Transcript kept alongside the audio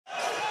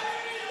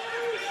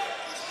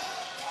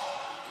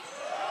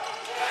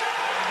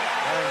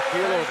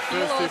Kilo, the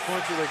first 2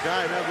 points of the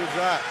game. How good's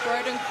that?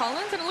 Broden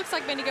Collins, and it looks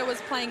like Bendigo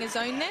was playing a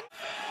zone then.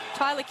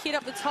 Tyler Kidd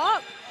up the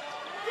top,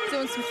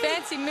 doing some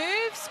fancy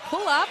moves.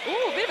 Pull up.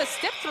 Ooh, a bit of a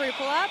step through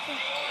pull up.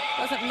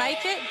 Doesn't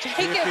make it.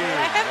 Jacob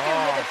Lampkin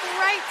with a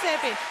great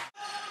step in.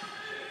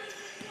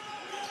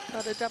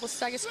 Got a double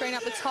stagger screen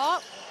up the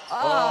top.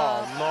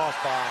 Oh, nice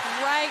pass.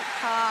 Great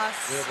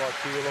pass. There by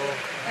Kilo.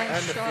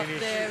 And the shot finish.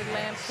 there with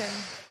Lampkin.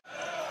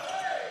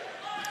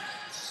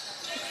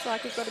 Looks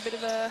like we've got a bit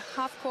of a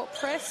half-court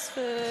press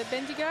for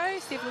Bendigo.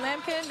 Stephen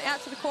Lampkin out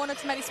to the corner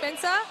to Maddie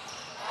Spencer.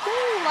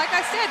 Ooh, like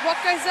I said,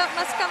 what goes up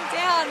must come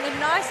down. A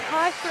nice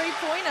high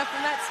three-pointer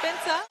from Matt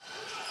Spencer.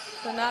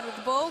 Bernard with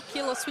the ball.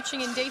 Kilo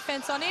switching in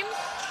defence on him.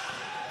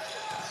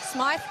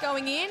 Smythe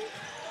going in.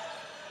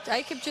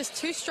 Jacob just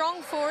too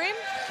strong for him.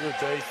 Good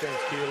defence,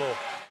 Kilo.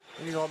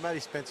 And you know what, Maddie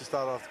Spencer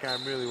started off the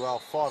game really well.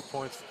 5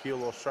 points for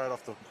Kilo straight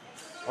off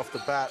the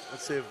bat.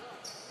 Let's see if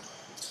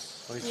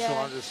on his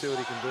 200, see what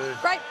he can do.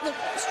 Right, look,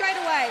 straight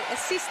away,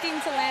 assist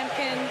into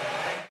Lampkin.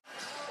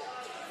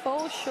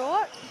 Falls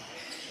short.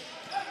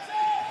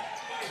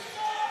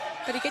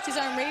 But he gets his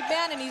own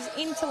rebound and he's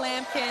into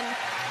Lampkin.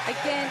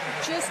 Again,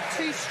 just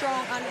too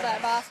strong under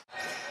that basket.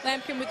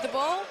 Lampkin with the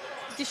ball,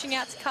 dishing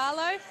out to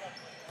Carlo.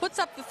 Puts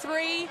up the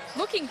three,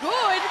 looking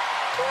good.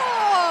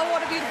 Oh,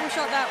 what a beautiful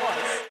shot that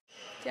was.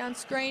 Down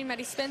screen,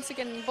 Maddie Spencer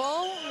getting the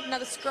ball.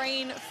 Another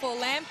screen for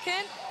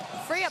Lampkin.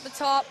 Free up the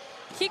top.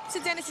 Kick to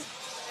Dennis.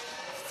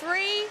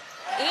 Three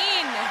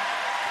in.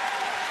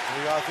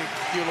 I think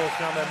Kilo's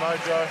found their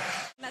mojo.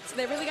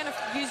 They're really going to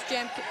use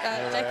Jacob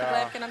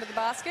Lampkin under the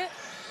basket.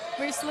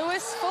 Reese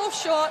Lewis falls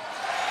short.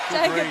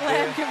 Jacob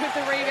Lampkin with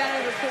the rebound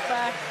and the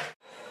putback.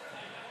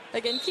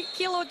 Again,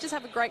 Kilo just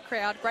have a great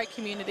crowd, great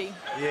community.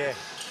 Yeah.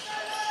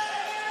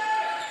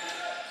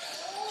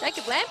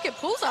 Jacob Lampkin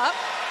pulls up.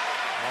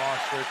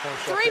 Nice three-point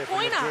shot.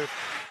 Three-pointer.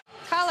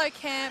 Carlo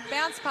Camp,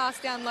 bounce pass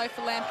down low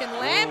for Lampkin.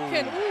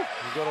 Lampkin,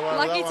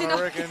 lucky to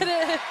not get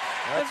an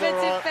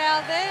offensive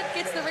foul there.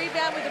 Gets the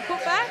rebound with the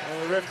putback.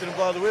 And the ref didn't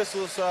blow the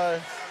whistle,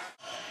 so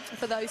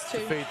for those two.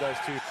 Feed those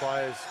two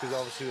players, because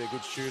obviously they're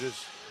good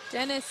shooters.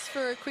 Dennis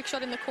for a quick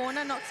shot in the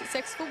corner, not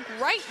successful.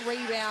 Great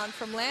rebound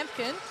from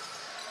Lampkin.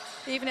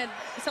 He even had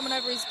someone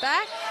over his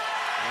back.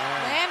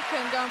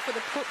 Lampkin going for the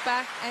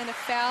putback and a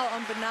foul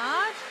on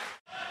Bernard.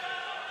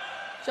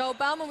 Joel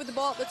Bellman with the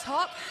ball at the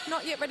top,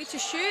 not yet ready to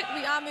shoot.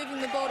 We are moving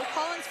the ball to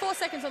Collins. 4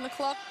 seconds on the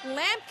clock.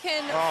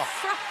 Lampkin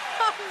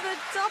from the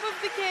top of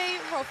the key,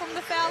 or from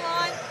the foul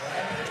line.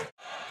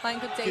 Playing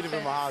good defense. Giving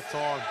him a hard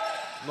time.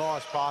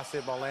 Nice pass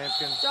there by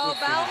Lampkin. Joel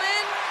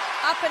Bellman,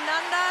 up and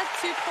under,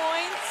 2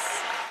 points.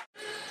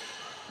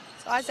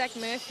 It's Isaac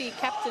Murphy,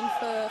 captain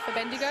for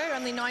Bendigo,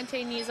 only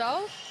 19 years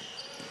old.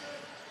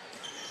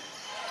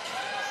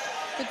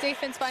 Good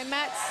defense by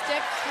Matt,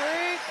 step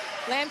through.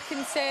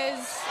 Lampkin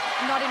says,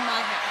 not in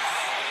my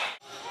house.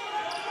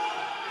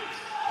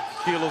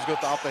 Kilo's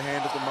got the upper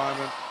hand at the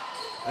moment.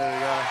 There we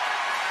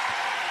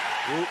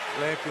go. Oop,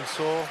 Lampkin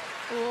saw.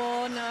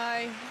 Oh,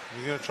 no.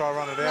 He's going to try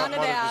run it out. Run it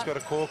Might have out. just got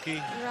a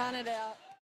corky. Run it out.